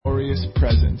glorious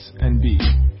presence and be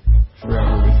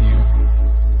forever with you.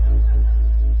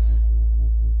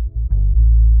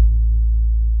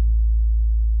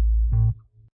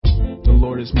 The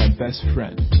Lord is my best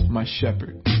friend, my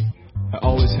shepherd. I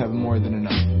always have more than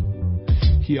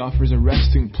enough. He offers a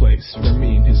resting place for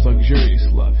me in His luxurious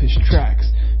love. His tracks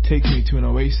take me to an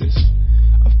oasis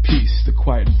of peace, the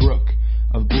quiet brook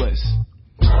of bliss.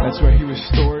 That's where He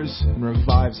restores and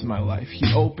revives my life.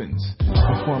 He opens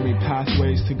before me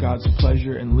pathways to God's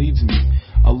pleasure and leads me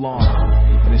along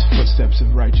in His footsteps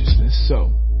of righteousness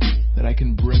so that I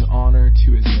can bring honor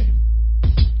to His name.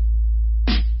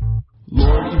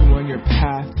 Lord, even when your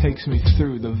path takes me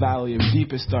through the valley of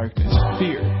deepest darkness,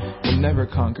 fear will never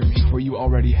conquer me, for you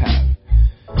already have.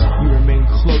 You remain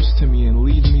close to me and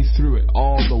lead me through it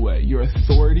all the way. Your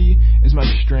authority is my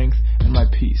strength and my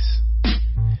peace.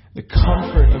 The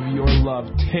comfort of your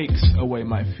love takes away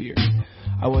my fear.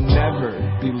 I will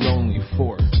never be lonely,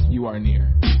 for you are near.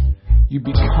 You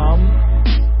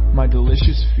become my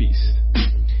delicious feast.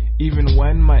 Even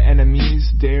when my enemies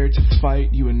dare to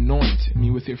fight, you anoint me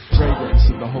with your fragrance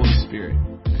of the Holy Spirit.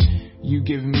 You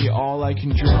give me all I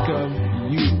can drink of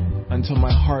you until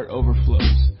my heart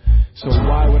overflows. So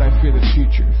why would I fear the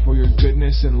future? For your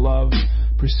goodness and love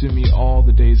pursue me all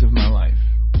the days of my life.